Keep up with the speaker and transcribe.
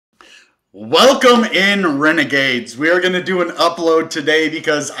Welcome in, Renegades. We are going to do an upload today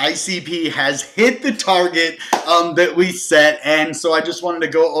because ICP has hit the target that we set, and so I just wanted to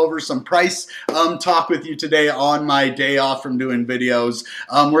go over some price talk with you today on my day off from doing videos.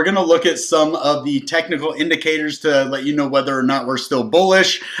 We're going to look at some of the technical indicators to let you know whether or not we're still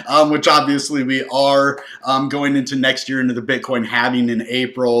bullish, which obviously we are going into next year, into the Bitcoin halving in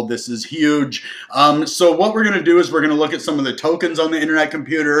April. This is huge. So what we're going to do is we're going to look at some of the tokens on the internet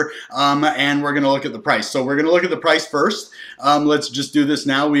computer, and we're going to look at the price. So we're going to look at the price first. Let's just do this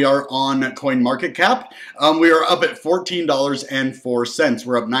now. We are on CoinMarketCap. We are up at $14.04.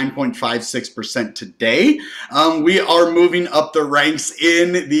 We're up 9.56% today. We are moving up the ranks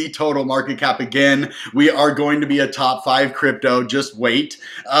in the total market cap again. We are going to be a top 5 crypto. Just wait.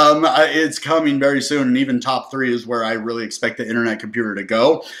 It's coming very soon, and even top 3 is where I really expect the internet computer to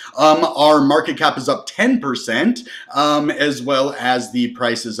go. Our market cap is up 10%, as well as the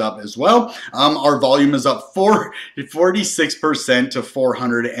price is up as well. Our volume is up 46% to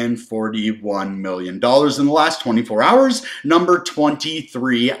 $441 million in the last 24 hours, number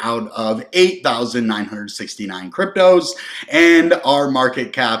 23 out of 8,969 cryptos, and our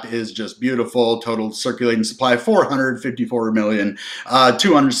market cap is just beautiful. Total circulating supply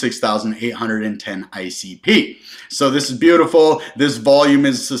 454,206,810 ICP. So this is beautiful. This volume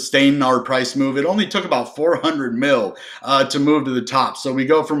is sustaining our price move. It only took about 400 mil to move to the top. So we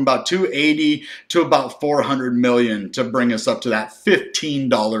go from about 280 to about 400 million to bring us up to that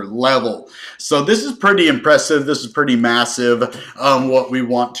 $15 level. So this is pretty impressive. This is pretty massive, what we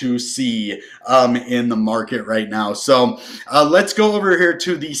want to see in the market right now. So let's go over here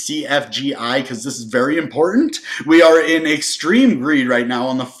to the CFGI because this is very important. We are in extreme greed right now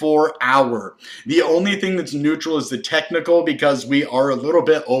on the 4-hour. The only thing that's neutral is the technical because we are a little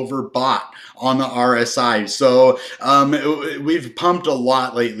bit overbought on the RSI. So we've pumped a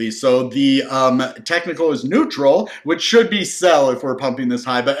lot lately. So the technical is neutral, which should be sell if we're pumping this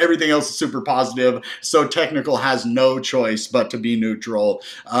high, but everything else is super positive. So technical has no choice but to be neutral,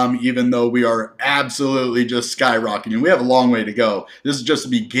 even though we are absolutely just skyrocketing. We have a long way to go. This is just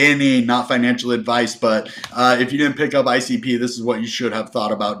the beginning, not financial advice, but if you didn't pick up ICP, this is what you should have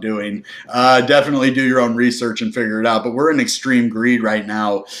thought about doing. Definitely do your own research and figure it out, but we're in extreme greed right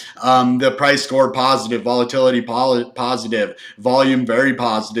now. The price score positive, volatility positive, volume very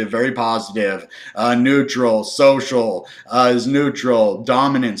positive, neutral, social is neutral,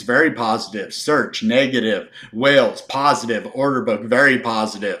 dominance very positive, search negative, whales positive, order book very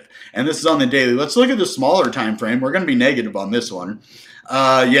positive. And this is on the daily. Let's look at the smaller time frame. We're going to be negative on this one.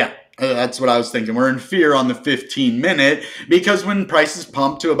 Yeah. That's what I was thinking. We're in fear on the 15-minute because when prices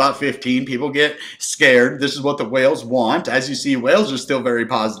pump to about 15, people get scared. This is what the whales want. As you see, whales are still very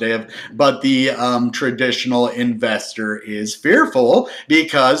positive, but the traditional investor is fearful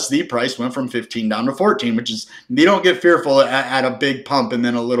because the price went from 15 down to 14, which is, you don't get fearful at a big pump and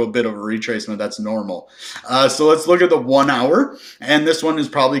then a little bit of a retracement. That's normal. So let's look at the 1 hour, and this one is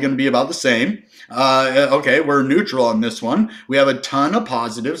probably going to be about the same. Okay, we're neutral on this one. We have a ton of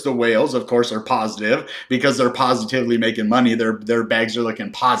positives. The whales, of course, are positive because they're positively making money. Their bags are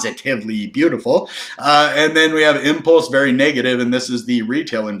looking positively beautiful. And then we have impulse, very negative, and this is the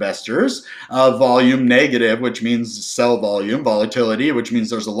retail investors. Volume negative, which means sell volume. Volatility, which means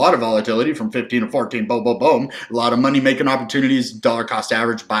there's a lot of volatility from 15 to 14. Boom, boom, boom. A lot of money making opportunities. Dollar cost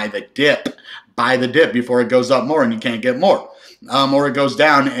average, buy the dip. Buy the dip before it goes up more and you can't get more. Or it goes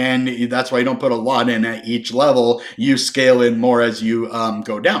down, and that's why you don't put a lot in at each level. You scale in more as you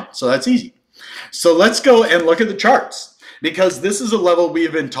go down. So that's easy. So let's go and look at the charts because this is a level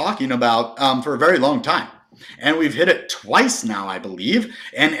we've been talking about for a very long time. And we've hit it twice now, I believe.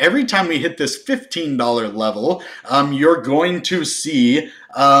 And every time we hit this $15 level, you're going to see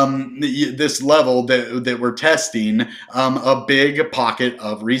this level that we're testing, a big pocket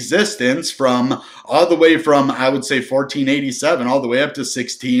of resistance from all the way from, I would say, 1487 all the way up to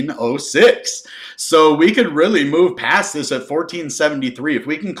 1606. So we could really move past this at 1473. If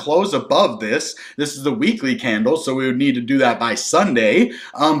we can close above this, this is the weekly candle, so we would need to do that by Sunday.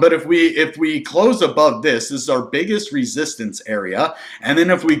 But if we close above this, this is our biggest resistance area. And then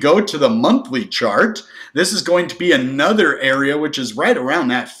if we go to the monthly chart, this is going to be another area which is right around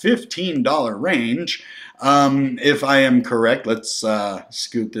that $15 range. If I am correct, let's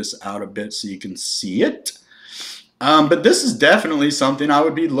scoot this out a bit so you can see it. But this is definitely something I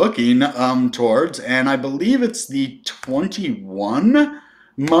would be looking towards, and I believe it's the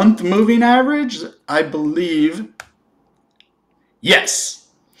 21-month moving average, I believe. Yes.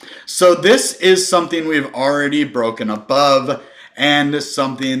 So this is something we've already broken above, and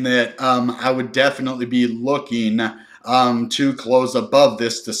something that I would definitely be looking to close above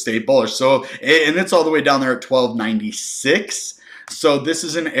this to stay bullish. So, and it's all the way down there at 12.96. So this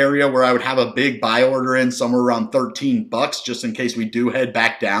is an area where I would have a big buy order in somewhere around 13 bucks, just in case we do head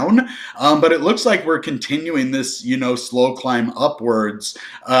back down. But it looks like we're continuing this, you know, slow climb upwards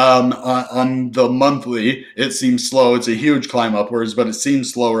on the monthly. It seems slow. It's a huge climb upwards, but it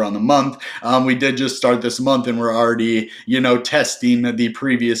seems slower on the month. We did just start this month and we're already, you know, testing the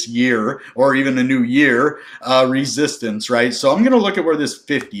previous year or even a new year resistance, right? So I'm going to look at where this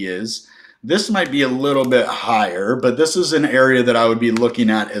 50 is. This might be a little bit higher, but this is an area that I would be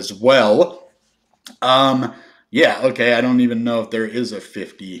looking at as well. Yeah, okay, I don't even know if there is a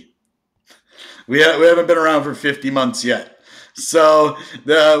 50. We haven't been around for 50 months yet. So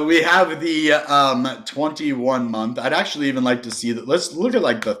we have the 21 month. I'd actually even like to see that. Let's look at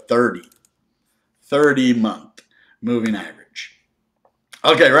like the 30 month moving average.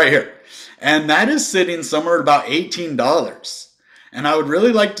 Okay, right here. And that is sitting somewhere at about $18. And I would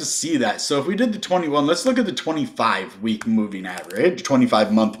really like to see that. So if we did the 21, let's look at the 25-week moving average,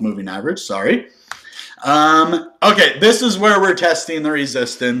 25-month moving average, sorry. Okay, this is where we're testing the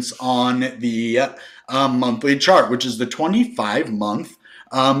resistance on the monthly chart, which is the 25-month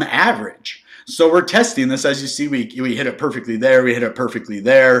average. So we're testing this. As you see, we hit it perfectly there. We hit it perfectly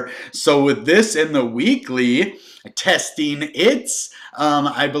there. So with this in the weekly, testing its,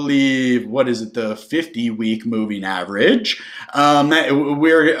 I believe, what is it, the 50-week moving average.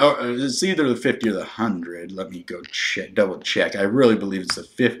 It's either the 50 or the 100. Let me go double check. I really believe it's the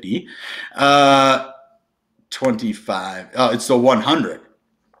 50. 25. Oh, it's the 100.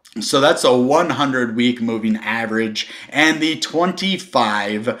 So that's a 100-week moving average, and the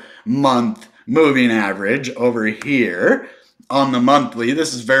 25-month moving average over here on the monthly.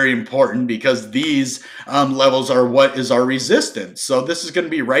 This is very important because these levels are what is our resistance. So this is going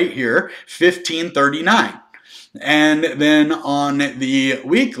to be right here, 1539. And then on the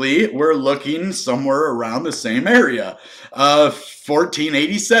weekly, we're looking somewhere around the same area,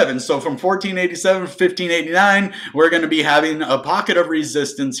 1487. So from 1487 to 1589, we're going to be having a pocket of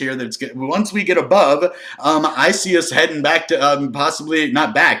resistance here. That's once we get above, I see us heading back to possibly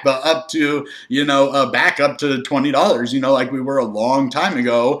not back, but up to, you know, back up to $20, you know, like we were a long time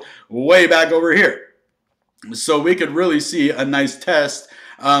ago, way back over here. So we could really see a nice test.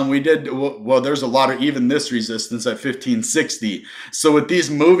 We did, well, there's a lot of even this resistance at 1560. So with these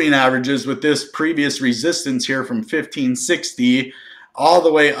moving averages, with this previous resistance here from 1560 all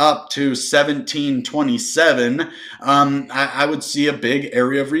the way up to 1727, I would see a big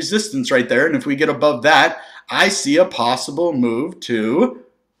area of resistance right there. And if we get above that, I see a possible move to,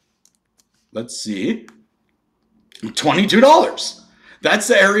 let's see, $22. That's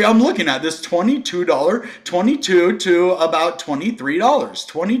the area I'm looking at, this $22, 22 to about $23,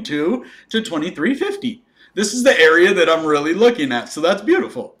 22 to $23.50. This is the area that I'm really looking at, so that's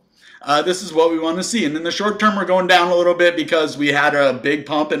beautiful. This is what we want to see. And in the short term, we're going down a little bit because we had a big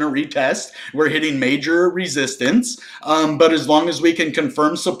pump and a retest. We're hitting major resistance. But as long as we can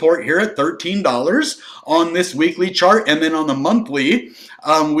confirm support here at $13 on this weekly chart, and then on the monthly,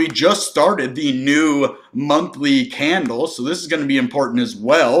 we just started the new monthly candle. So this is going to be important as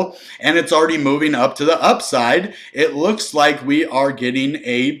well. And it's already moving up to the upside. It looks like we are getting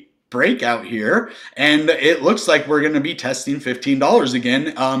a breakout here, and it looks like we're going to be testing $15 again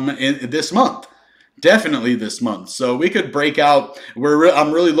in this month. Definitely this month. So we could break out.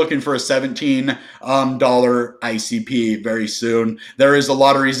 I'm really looking for a $17 ICP very soon. There is a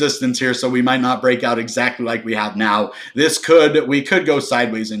lot of resistance here, so we might not break out exactly like we have now. We could go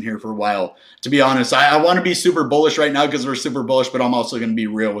sideways in here for a while. To be honest, I want to be super bullish right now because we're super bullish, but I'm also going to be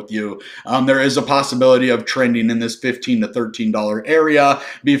real with you. There is a possibility of trending in this $15 to $13 area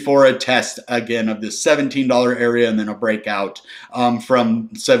before a test again of this $17 area, and then a breakout from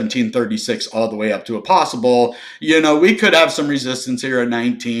 1736 all the way up to a possible, you know, we could have some resistance here at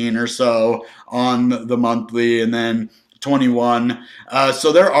 19 or so on the monthly, and then 21.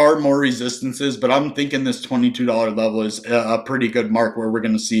 So there are more resistances, but I'm thinking this $22 level is a pretty good mark where we're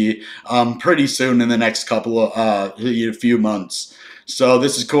going to see pretty soon in the next couple of few months. So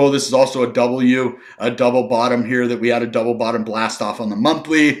this is cool. This is also a double bottom here that we had a double bottom blast off on the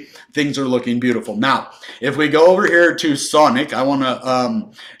monthly. Things are looking beautiful. Now, if we go over here to Toniq, I want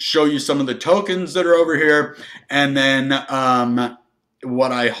to show you some of the tokens that are over here, and then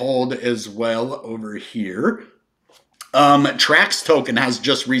what I hold as well over here. Trax token has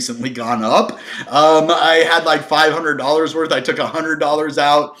just recently gone up. I had like $500 worth. I took $100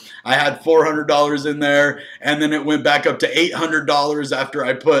 out. I had $400 in there, and then it went back up to $800 after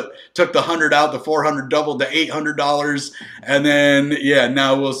I took the 100 out. The 400 doubled to $800, and then yeah,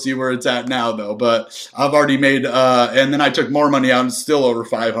 now we'll see where it's at now though. But I've already made, and then I took more money out, and still over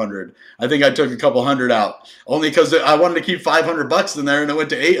 500. I think I took a couple hundred out only because I wanted to keep 500 bucks in there, and it went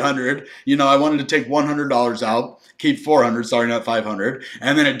to 800. You know, I wanted to take $100 out. Keep 400, sorry, not 500.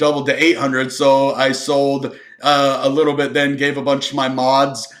 And then it doubled to 800. So I sold a little bit, then gave a bunch to my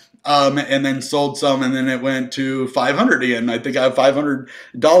mods, and then sold some. And then it went to 500 again. I think I have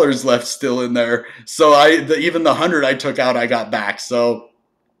 $500 left still in there. So even the 100 I took out, I got back. So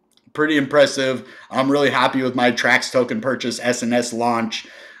pretty impressive. I'm really happy with my Trax token purchase, SNS launch.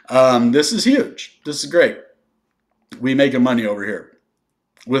 This is huge. This is great. We making money over here.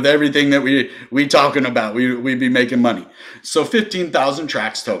 With everything that we talking about, we be making money. So 15,000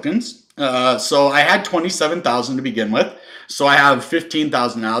 Trax tokens. So I had 27,000 to begin with. So I have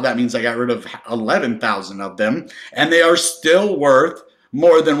 15,000 now. That means I got rid of 11,000 of them, and they are still worth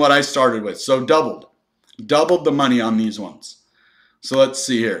more than what I started with. So doubled the money on these ones. So let's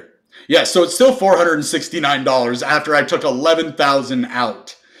see here. Yeah, so it's still $469 after I took 11,000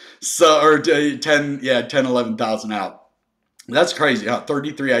 out. So, or 11,000 out. That's crazy, huh?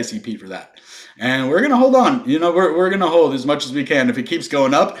 33 ICP for that. And we're going to hold on. You know, we're going to hold as much as we can. If it keeps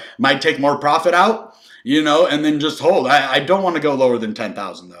going up, might take more profit out, you know, and then just hold. I don't want to go lower than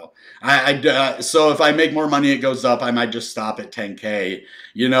 10,000 though. So if I make more money, it goes up, I might just stop at 10K,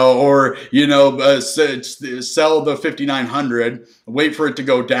 you know, or, you know, sell the 5,900, wait for it to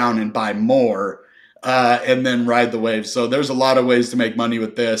go down and buy more. And then ride the wave. So there's a lot of ways to make money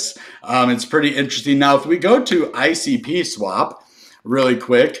with this. It's pretty interesting. Now, if we go to ICP swap really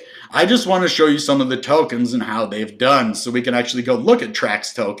quick, I just want to show you some of the tokens and how they've done. So we can actually go look at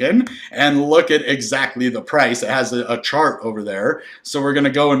Trax token and look at exactly the price. It has a chart over there. So we're going to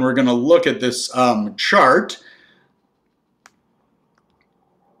go and we're going to look at this chart.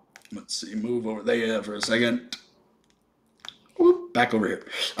 Let's see, move over there for a second. Whoop, back over here.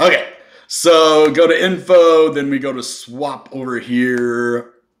 Okay. So go to info, then we go to swap over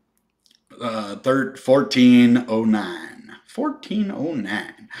here, 1409,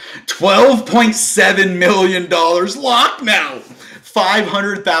 $12.7 million locked now.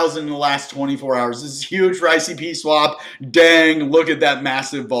 500,000 in the last 24 hours. This is huge for ICP swap. Dang, look at that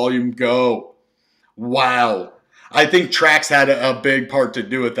massive volume go. Wow. I think Trax had a big part to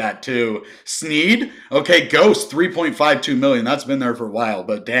do with that too. Sneed, okay, Ghost, 3.52 million. That's been there for a while,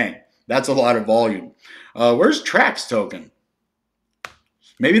 but dang. That's a lot of volume. Where's Trax token?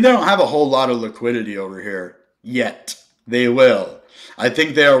 Maybe they don't have a whole lot of liquidity over here yet. They will. I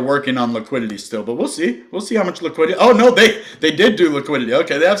think they are working on liquidity still, but we'll see. We'll see how much liquidity. Oh, no, they did do liquidity.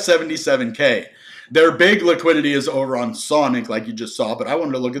 Okay, they have 77K. Their big liquidity is over on Toniq, like you just saw, but I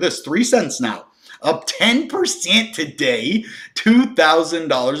wanted to look at this. 3 cents now. Up 10% today.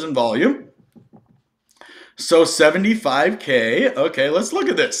 $2,000 in volume. So 75K. Okay, let's look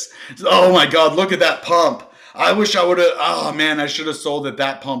at this. Oh my God, look at that pump. I wish I would have, oh man, I should have sold at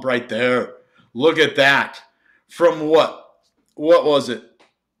that pump right there. Look at that. From what? What was it?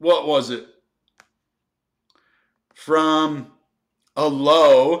 What was it? From a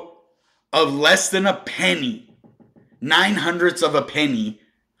low of less than a penny, 9/100ths of a penny,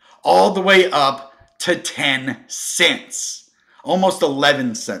 all the way up to 10 cents. Almost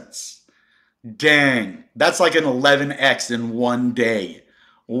 11 cents. Dang, that's like an 11x in one day.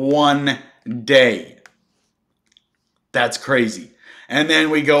 One day. That's crazy. And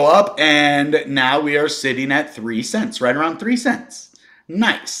then we go up, and now we are sitting at 3 cents, right around 3 cents.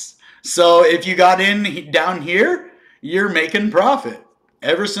 Nice. So if you got in down here, you're making profit.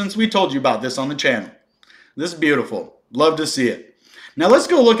 Ever since we told you about this on the channel. This is beautiful. Love to see it. Now let's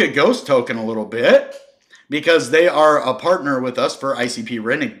go look at Ghost Token a little bit, because they are a partner with us for ICP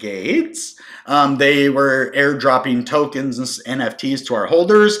Renegades. They were airdropping tokens and NFTs to our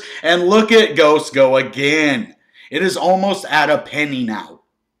holders. And look at Ghost go again. It is almost at a penny now.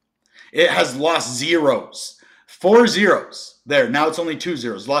 It has lost zeros. 4 zeros. There, now it's only 2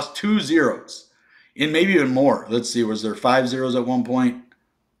 zeros. Lost 2 zeros. And maybe even more. Let's see, was there 5 zeros at one point?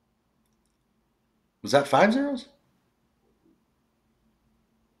 Was that 5 zeros?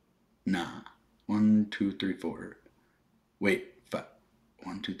 Nah. 1, 2, 3, 4. Wait, 5.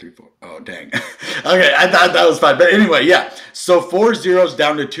 1, 2, 3, 4. Oh, dang. Okay, I thought that was 5. But anyway, yeah. So 4 zeros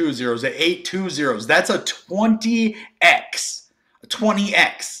down to 2 zeros. At 8 2 zeros. That's a 20x. A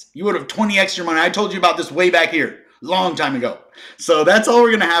 20x. You would have 20x your money. I told you about this way back here. long time ago. So that's all we're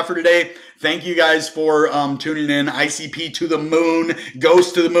going to have for today. Thank you guys for tuning in. ICP to the moon,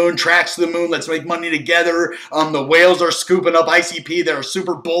 goes to the moon, tracks to the moon. Let's make money together. The whales are scooping up ICP. They're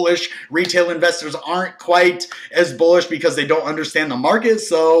super bullish. Retail investors aren't quite as bullish because they don't understand the market.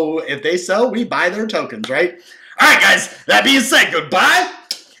 So if they sell, we buy their tokens, right? All right, guys. That being said, goodbye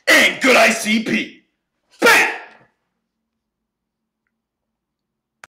and good ICP.